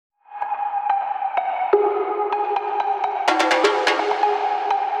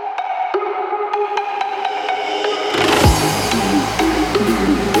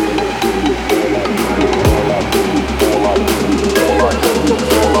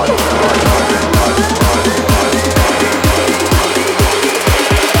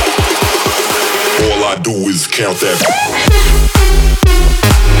count that.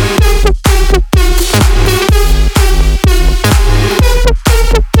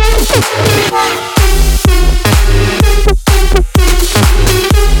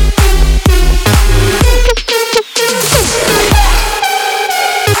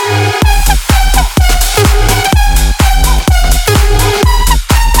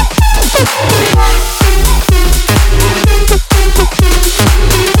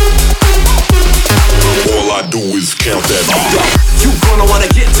 Count that. You gonna wanna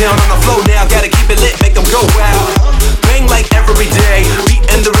get down on the floor now. Gotta keep it lit, make them go out. Bang like every day. Beat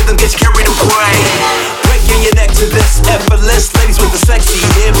and the rhythm gets carried away. Breaking your neck to this effortless. Ladies with the sexy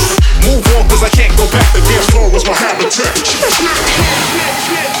hips. Move on, cause I can't go back. The dance floor was my habitat.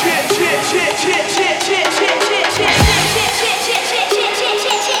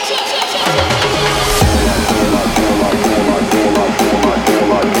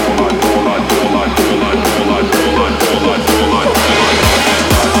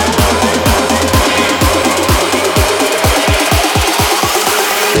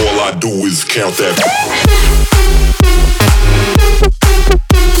 Do is count that.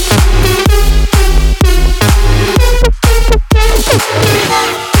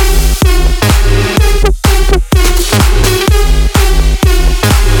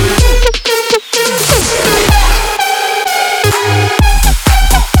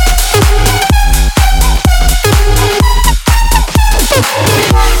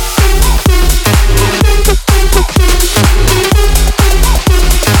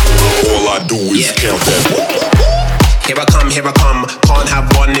 Here I come, can't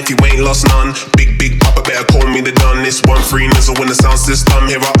have one if you ain't lost none. Big papa better call me the done. This one free nizzle in the sound system.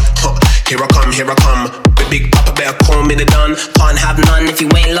 Here I come. Big papa better call me the done. Can't have none if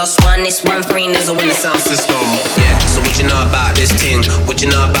you ain't lost one. This one free nizzle in the sound system. Yeah, so what you know about this thing? What you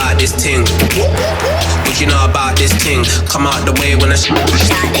know about this thing? What you know about this thing? Come out the way when I shot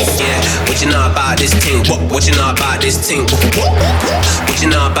this. Yeah, what you know about this thing? What you know about this thing? What you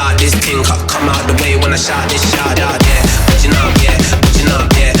know about this thing? Come out the way when I shot this shot out. Yeah, what you know? Yeah, what you know?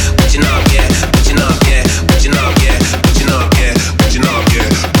 Yeah, what you know? Yeah, what you know? Yeah, what you know? Yeah, what you know? Yeah, what you know? Yeah, what you know? Yeah, what you know?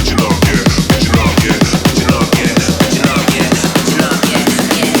 Yeah, what you know? Yeah, what you know? Yeah, what you know? Yeah,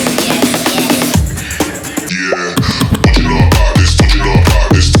 yeah. What you know about this? What you know about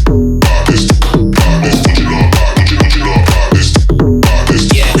this? About this? What you know about? What you know about this? About this?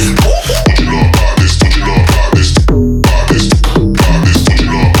 Yeah. What you know about this? What you know about this? About this? About this? What you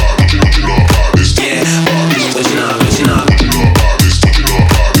know about? What you know about this? Yeah. What you know? What you know? What you know about this? What you know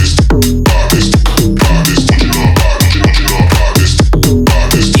about this? About this? About this? What you know about? What you know about this? About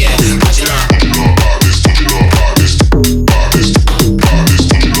this? Yeah. What you know? What you know about this? What you know about this? About this? About this? What you know about? What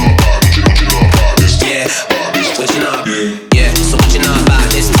you know about this? Yeah. What you know? Yeah. So what you know about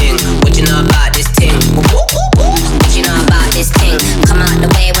this thing? What you know about this thing? What you know about this thing? Come out the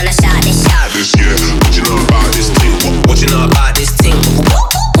way when I shout this shout. This yeah. What you know about this thing? What you know about this thing?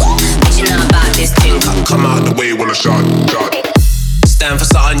 What you know about this thing? Come out the way when I shot. Stand for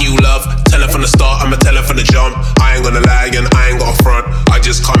something you love. Tell it from the start, I'ma tell it from the jump. I ain't gonna lie and I ain't got a front. I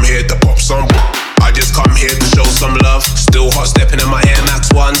just come here to pop some. I just come here to show some love. Still hot stepping in my Air Max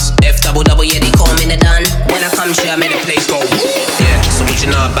 1s. F-double, yeah, they call me the done. When I come through, I make the place go. Yeah, so what you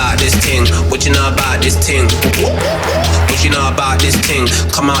know about this thing? What you know about this thing? What you know about this thing?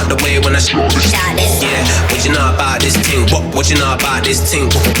 Come out the way when I shot this. Yeah, what you know about this thing? What you know about this thing?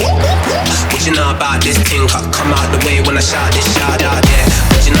 What you know about this thing? Come out the way when I shot this shot out. Yeah,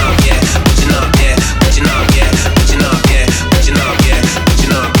 what you know? Yeah, what you know? Yeah, what you know? Yeah, what you know? Yeah, what you know? Yeah, what you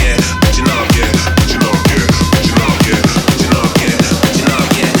know? Yeah, what you know? Yeah, what you know? Yeah, what you know? Yeah, what you know?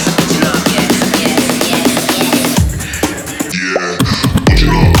 Yeah, what you know? Yeah, what you know? Yeah. What you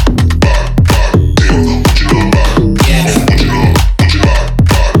know? What you know about? Yeah. What you know? What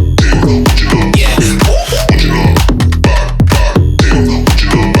you know? What you know? Yeah. What you know? What you know? What you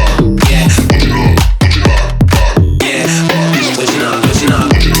know? Yeah. What you know? What you know? Yeah. What you know? What you know? What you know?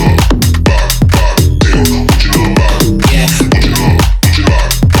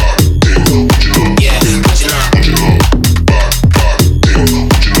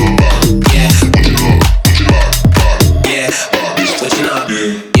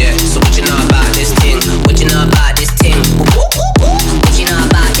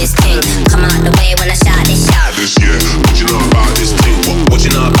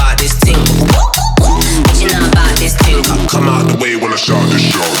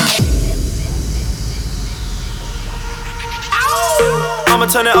 I'ma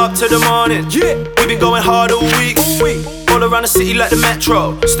turn it up to the morning. Yeah, we been going hard all week. all around the city like the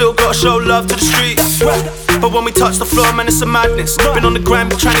metro. Still gotta show love to the streets. But when we touch the floor, man, it's a madness. Been on the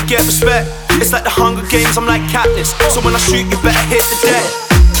grind, trying to get respect. It's like the Hunger Games, I'm like Katniss. So when I shoot, you better hit the deck.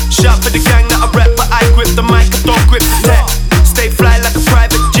 Shout for the gang that I rep, but I grip the mic, I don't grip the deck. Stay fly like a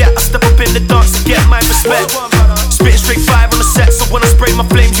private jet, I step up in the dance to get my respect. Spitting straight fire on the set, so when I spray my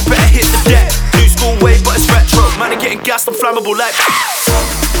flames, you better hit the deck. New school way, but it's retro. Man, I'm getting gassed, I'm flammable like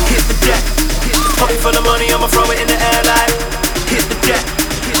hit the deck. Pocket for the money, I'ma throw it in the air like hit the deck.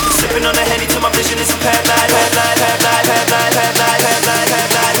 Sipping on the Henny till my vision is impaired like headlight, headlight, headlight, headlight, headlight,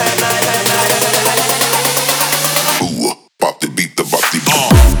 headlight, headlight, headlight. Ooh, pop the beat, the bop the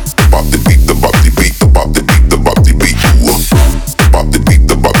beat. Pop the beat, the bop the beat, the pop the beat, the bop the beat. Ooh, pop the beat,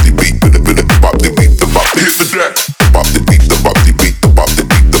 the bop the beat, pop the beat, the bop the hit the deck. Pop the beat, the bop the beat, the pop the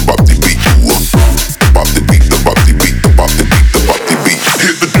beat, the bop the beat. Ooh, pop the beat, the bop the beat, the pop the beat, the bop the beat.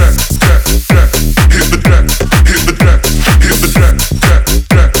 Hit the deck, deck, deck. Hit the deck, hit the deck, hit the deck, deck,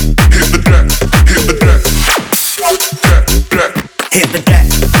 deck. Hit the deck, hit the deck, deck, deck. Hit the deck,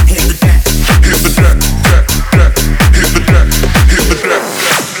 hit the deck. Hit the deck, deck, deck. Hit the deck, hit the deck, deck,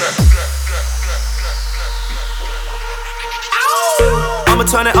 deck. I'ma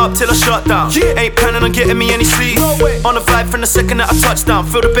turn it up till I shut down. Ain't planning on getting me any sleep. On the vibe from the second that I touch down.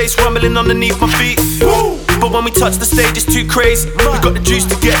 Feel the bass rumbling underneath my feet. But when we touch the stage, it's too crazy. We got the juice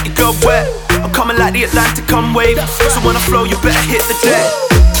to get your girl wet. I'm coming like the Atlantic come wave. So when I flow, you better hit the deck.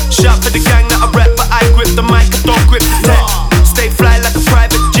 Shout for the gang that I rep, but I grip the mic, I don't grip the deck. Stay fly like a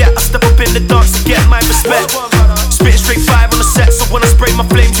private jet, I step up in the dance to get my respect. Spitting straight fire on the set, so when I spray my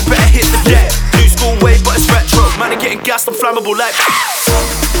flames, you better hit the deck. New school way, but it's retro. Man, I'm getting gassed, I'm flammable like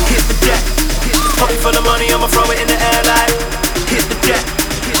hit the deck. Pocket for the money, I'ma throw it in the air like hit the deck.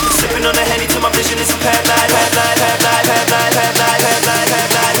 Sipping on the Henny till my vision is impaired like headlight, headlight, headlight, headlight, headlight,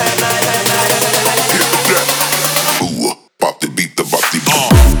 headlight, headlight, headlight. Hit the deck. Ooh, pop the beat, the bop the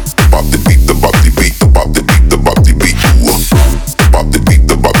beat. Pop the beat, the bop the beat, the pop the beat, the bop the beat. Ooh, pop the beat,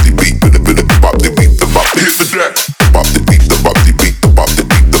 the bop the beat, pop the beat, the bop the hit the deck. Pop the beat, the bop the beat, the pop the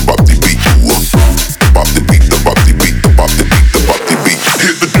beat, the bop the beat. Ooh, pop the beat, the bop the beat, the pop the beat, the bop the beat.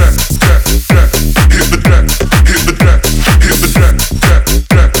 Hit the deck, deck, deck. Hit the deck, hit the deck, hit the deck, deck,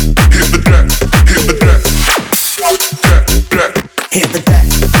 deck. Hit the deck, hit the deck, deck, deck. Hit the deck,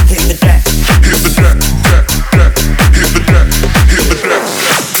 hit the deck. Hit the deck, deck, deck. Hit the deck,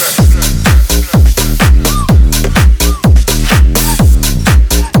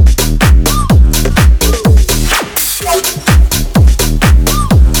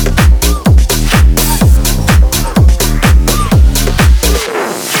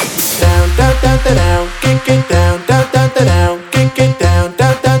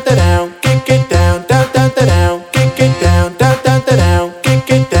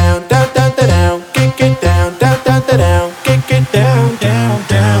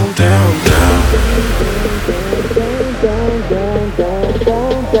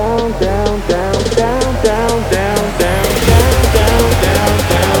 hit the deck,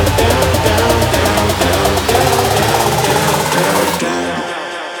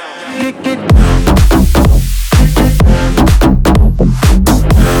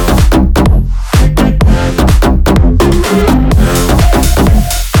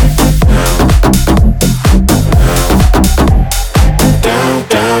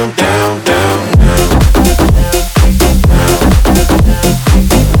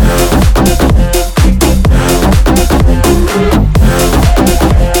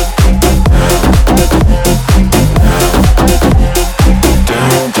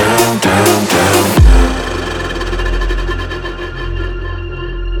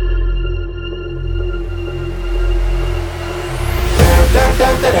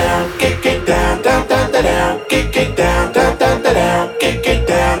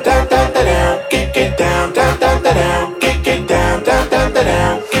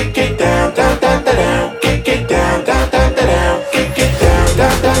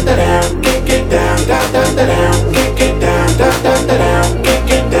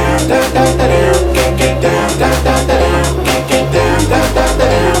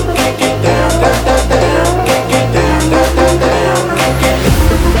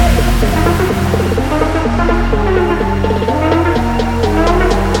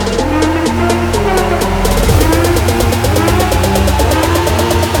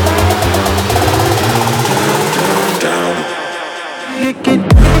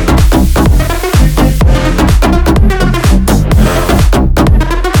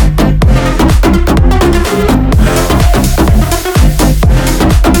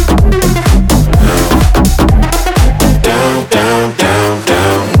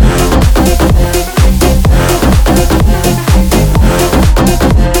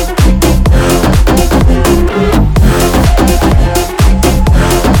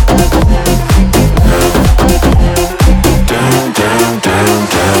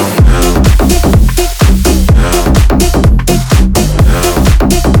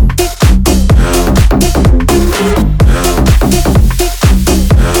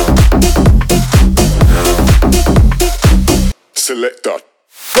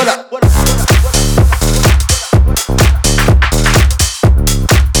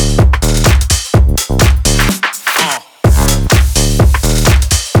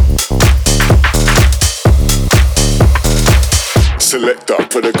 Selector,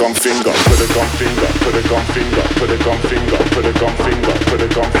 put a gun finger, put a gun finger, put a gun finger, put a gun finger, put a gun finger, put a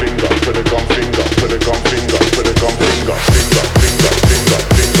gun finger, put a gun finger, put a gun finger, put a gun finger, finger, finger,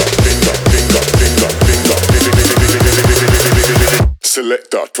 finger, finger, finger, finger, finger, finger.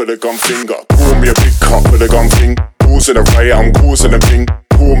 Selector, put a gun finger. Pour me a big cup, put a gun thing. Causing a riot, I'm causing a thing.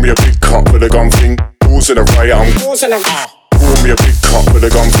 Pour me a big cup, put a gun thing. Causing a riot, I'm causing a. Pour me a big cup, put a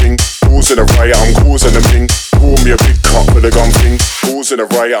gun thing. Causing a riot, I'm causing a thing. Pour me a big cup, put a gun thing. Causing a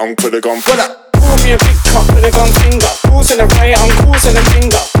riot, I'm put a gun. Pour me a big cup, put a gun finger. Causing a riot, I'm causing a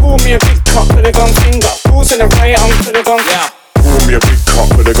finger. Pour me a big cup, put a gun finger. Causing a riot, I'm put a gun. Yeah. Pour me a big cup,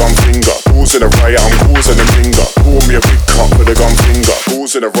 put a gun finger. Causing a riot, I'm causing a finger. Pour me a big cup, put a gun finger.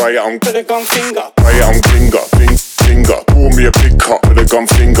 Causing a riot, I'm put a gun finger. Riot, I'm finger, finger. Pour me a big cup, put a gun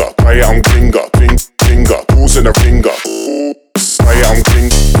finger. Riot, I'm finger, finger. Causing a finger. Riot, I'm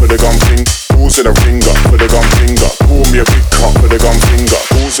put a gun finger. Causing a finger, put a gun finger. Pour me a big cup, put a gun finger.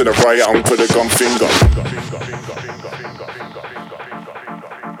 Causing a riot, I'm put a gun finger.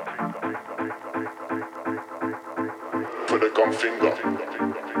 Put a gun finger.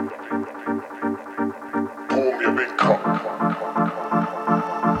 Pour me a big cup.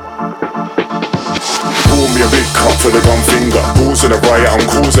 Pour me a big cup for the gun finger. Causing a riot, I'm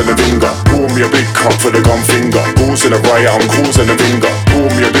causing a finger. Pour me a big cup for the gun finger. Causing a riot, I'm causing a finger. Pour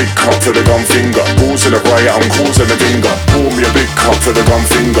me a big cup for the gun finger. Causing a riot, I'm causing a finger. Pour me a big cup for the gun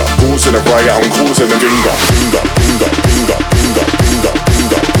finger. Causing a riot, I'm causing a finger. Finger, finger, finger, finger,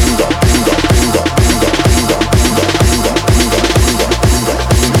 finger, finger, finger, finger, finger, finger, finger, finger, finger, finger, finger, finger.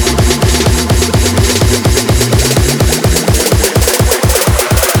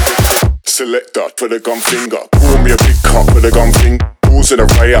 Selector, put a gun finger. Pour me a big cup, put a gun thing. Causing a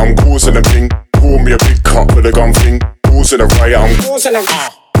riot, I'm causing a thing. Pour me a big cup, put a gun thing. Causing a riot, I'm causing a.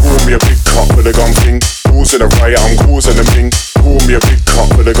 Pour me a big cup, put a gun thing. Causing a riot, I'm causing a thing. Pour me a big cup,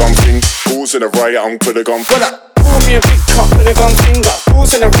 put a gun thing. Causing a riot, I'm put a gun. Pour me a big cup, put a gun finger.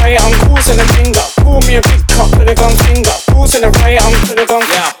 Causing a riot, I'm causing a finger. Pour me a big cup, put a gun finger. Causing a riot, I'm put a gun.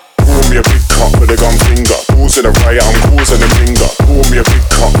 Yeah. Pour me a big cup with a gun finger. Causing a riot, I'm causing a finger. Pour me a big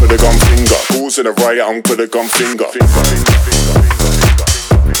cup with a gun finger. Causing a riot, I'm put a gun finger.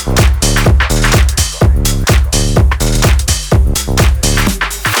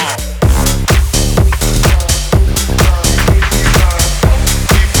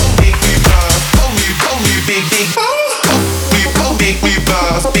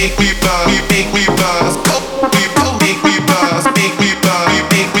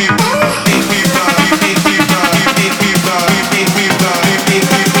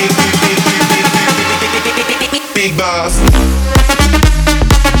 Big boss.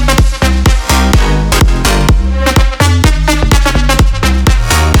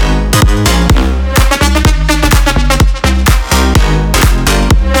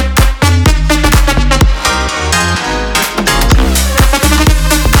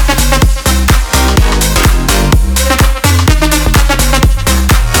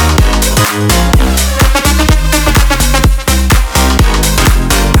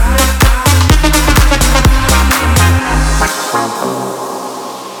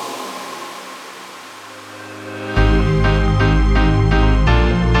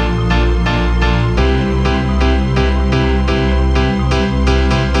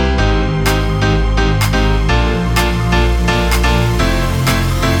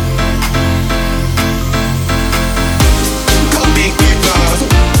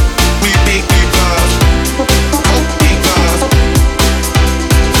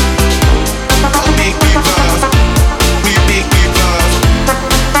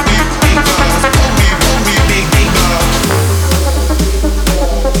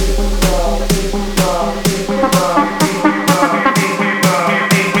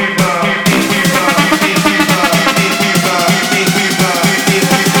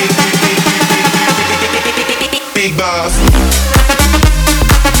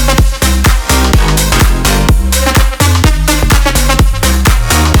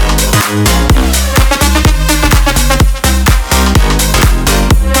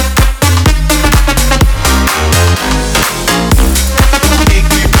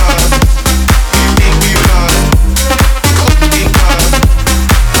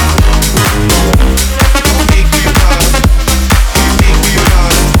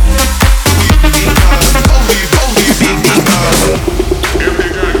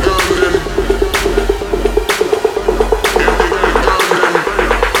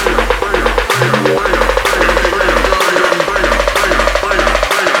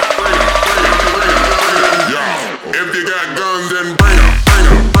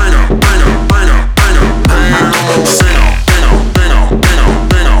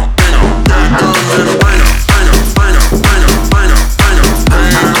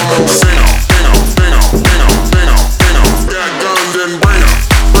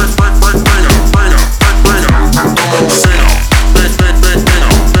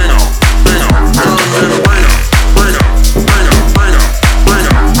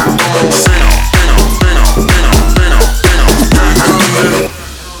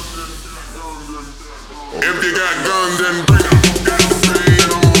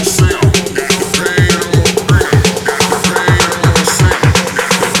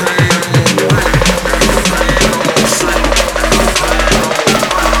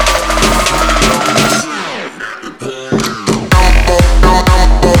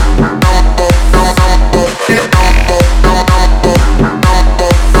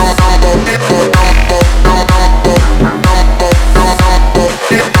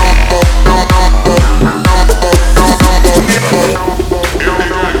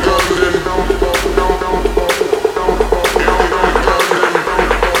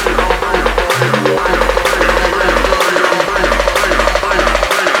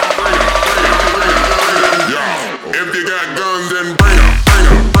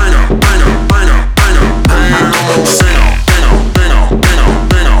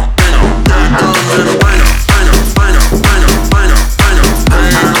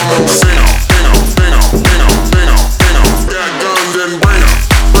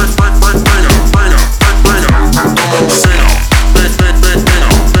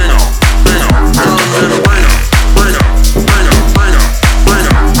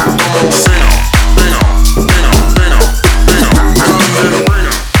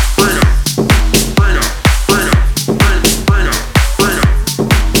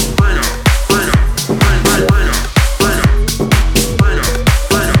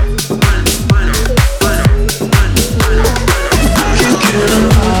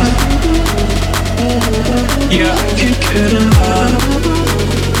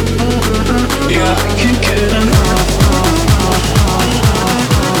 Yeah, I can't get enough.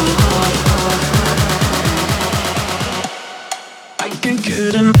 I can't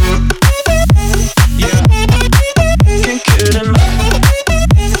get enough. Yeah, can't get enough.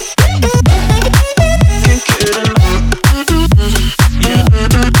 Can't get enough. Yeah,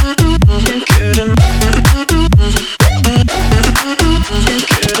 can't get enough. Can't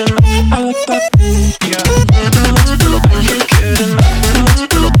get enough. I like that. Yeah, I can't get enough.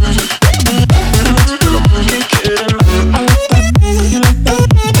 Can't get enough. I like that. You like that?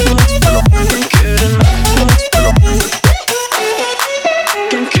 Can't get enough.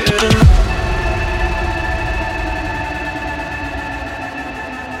 Can't get enough.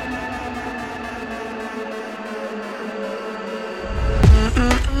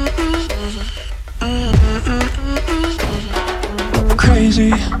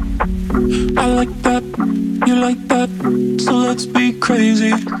 Crazy, I like that, you like that, so let's be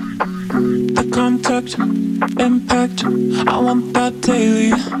crazy. The contact, impact, I want that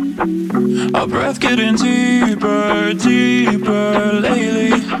daily. Our breath getting deeper, deeper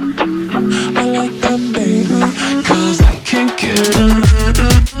lately. I like that, baby, 'cause I can't get enough.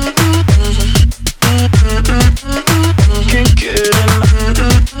 Can't get enough.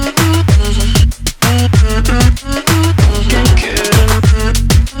 Can't get enough.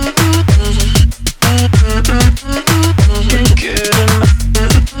 Can't get enough.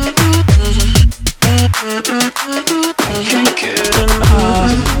 Can't get enough.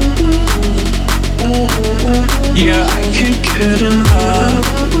 Yeah, I can't get enough.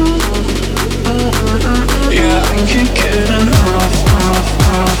 Yeah, I can't get enough.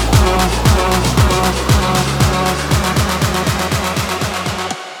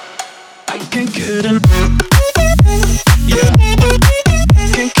 I can't get enough. Yeah,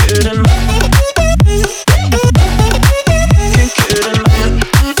 can't get enough. Can't get enough.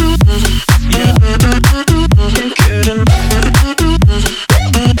 Yeah, can't get enough.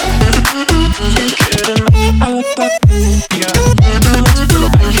 Can't get enough. I like that. Yeah,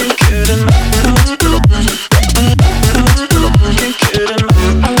 I can't get enough. Can't get enough. I like that.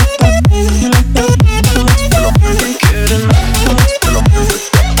 You like that? Can't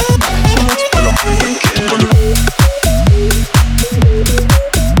get enough. Can't get enough.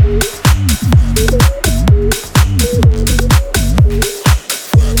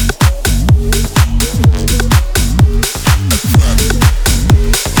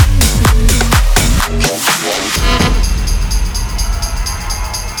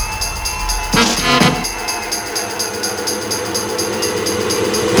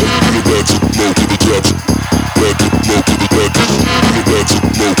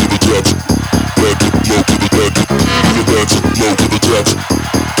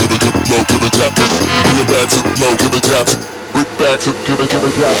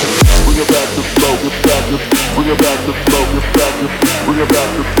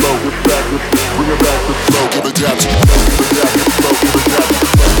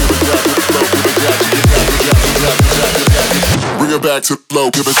 Back to flow,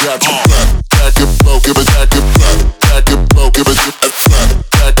 give it back to back it flow, give it back it back it flow, give it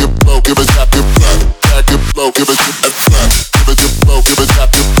back it flow, give it back it back it flow, give it give it flow, give it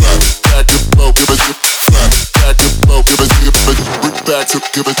back it back it flow, give it back it flow, give it back to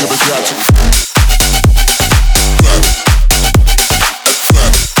give it back to.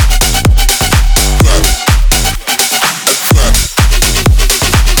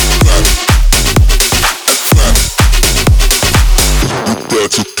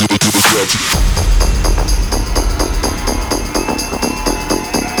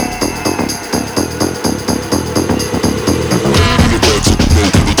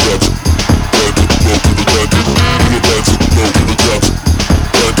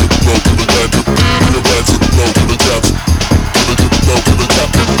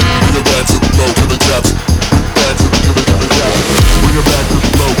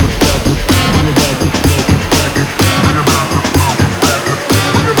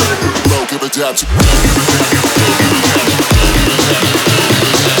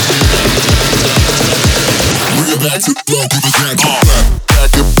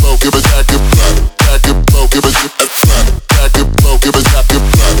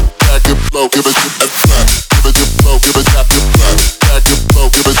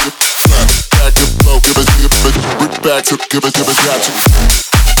 Give it,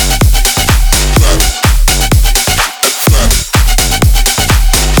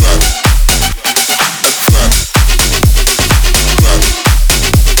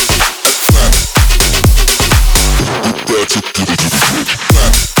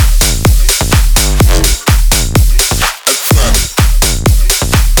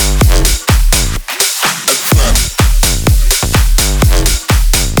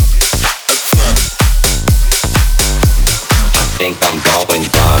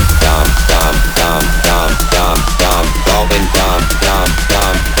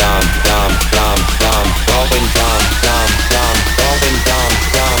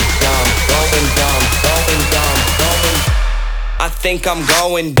 think I'm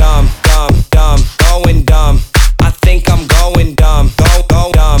going dumb, dumb, dumb, going dumb. I think I'm going dumb,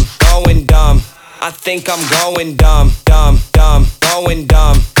 dumb, going dumb. I think I'm going dumb, dumb, dumb, going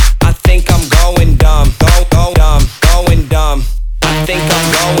dumb. I think I'm going dumb, dumb, going dumb. I think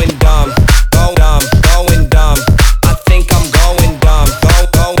I'm going dumb, dumb, going dumb. I think I'm going dumb,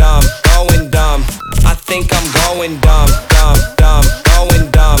 dumb, going dumb. I think I'm going dumb, dumb, dumb,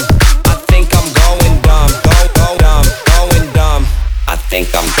 going dumb. I think I'm going dumb, dumb, going dumb. I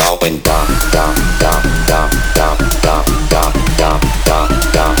think I'm going dumb, dumb, dumb, dumb, dumb, dumb, dumb, dumb, dumb, dumb,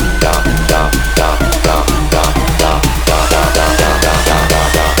 dumb, dumb, dumb, dumb, dumb, dumb,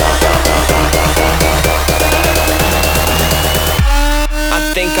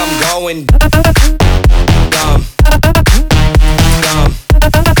 I think I'm going dumb, dumb, dumb.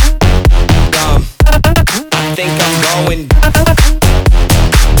 I think I'm going.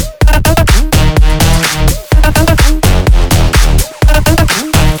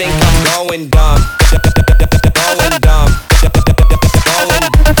 I think I'm going dumb, going dumb, going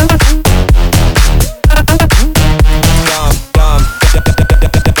dumb, dumb,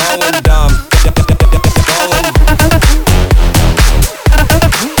 going dumb,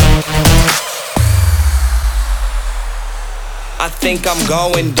 going. I think I'm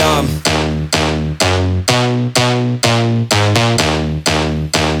going dumb.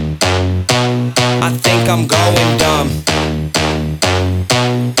 I think I'm going dumb.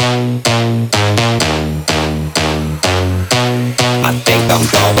 I think I'm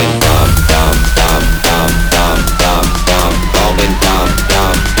going dumb, dumb, dumb, dumb, dumb, dumb, dumb, going dumb,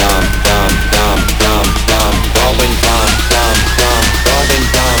 dumb, dumb, dumb, dumb, dumb, dumb, going dumb, dumb, dumb, going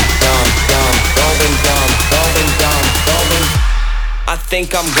dumb, dumb, dumb, going dumb, going dumb, going. I think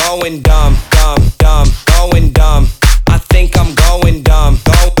I'm going dumb, dumb, dumb, going dumb. I think I'm going dumb,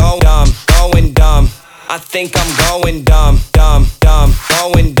 dumb, going dumb. I think I'm going dumb, dumb, dumb,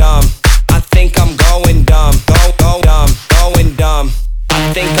 going dumb. I think I'm going dumb, dumb, going dumb. I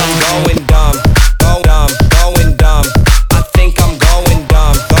think I'm going dumb, dumb, going dumb. I think I'm going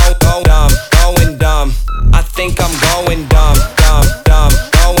dumb, dumb, going dumb. I think I'm going dumb, dumb, dumb,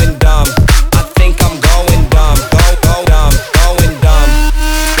 going dumb. I think I'm going dumb, dumb, going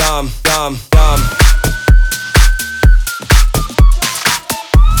dumb, dumb, dumb.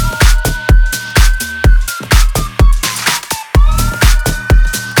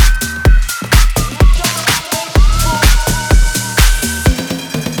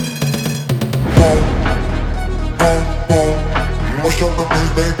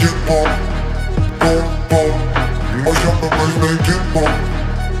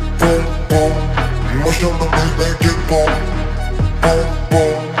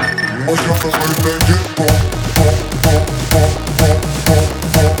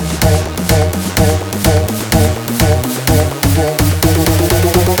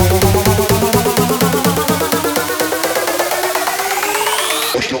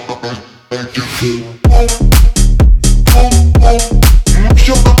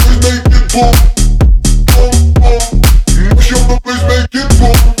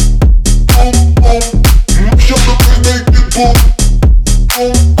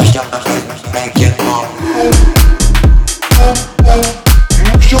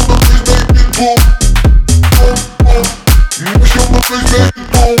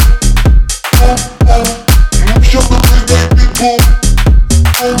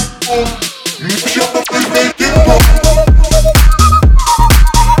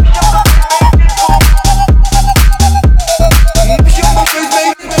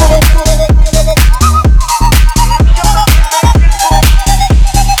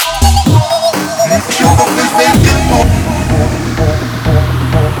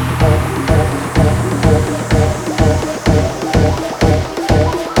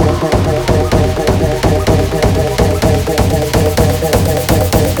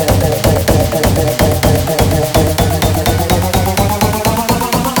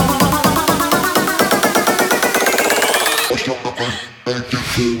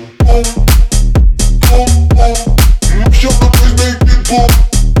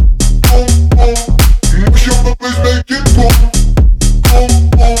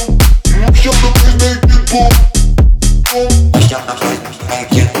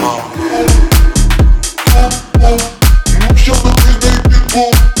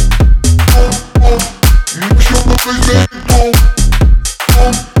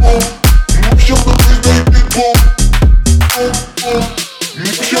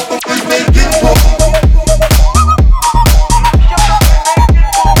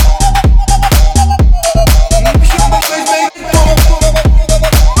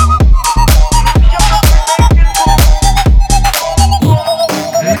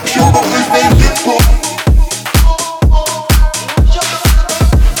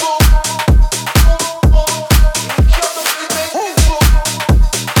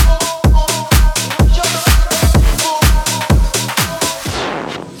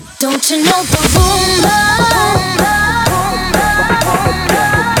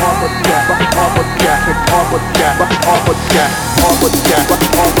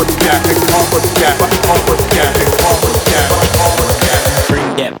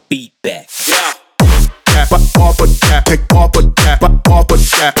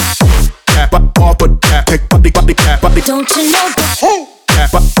 that. But off with that. Take body, body, body. Don't you know the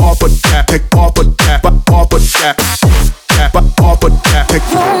but off with that. Take off with that. But off with that. But off with that. Take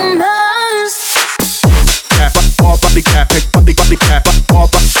rumors? but off body, take body, body, but off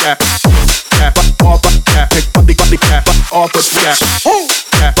with that. But off with that. Take body, body, but off with that.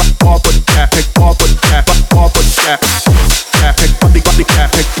 But off with that. Take off with that. But off with that. Take body, body,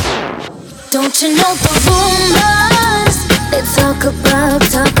 take. Don't you know the rumors? They talk about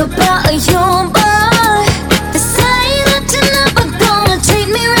your boy. They say that you're never gonna treat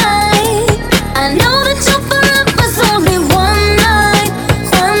me right. I know that your forever's only one night,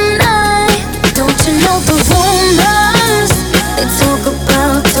 one night. Don't you know the rumors? They talk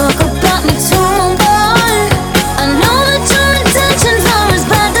about me too, boy. I know that your intentions are as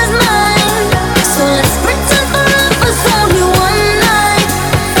bad as mine. So let's pretend forever's only one night,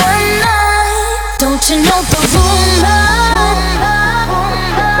 one night. Don't you know the rumors?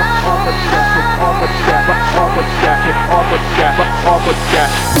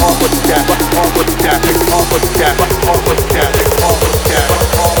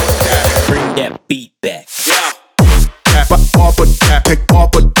 Bring that beat back. But off with that, take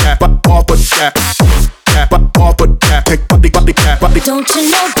off with that, but off with that. But off with that, take body, body, body. Don't you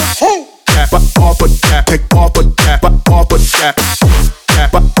know the but off with that, take off with that, but off with that.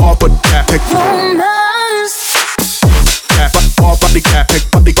 But off with that, take rumors? but off body,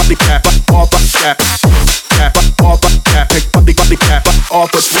 take body, body, but off with that. But off with that, take body, body, but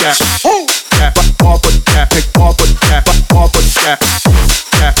off with that. But off with that, take off with that, but off with that.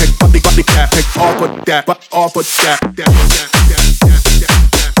 Take body, body, take off with that, but off with that.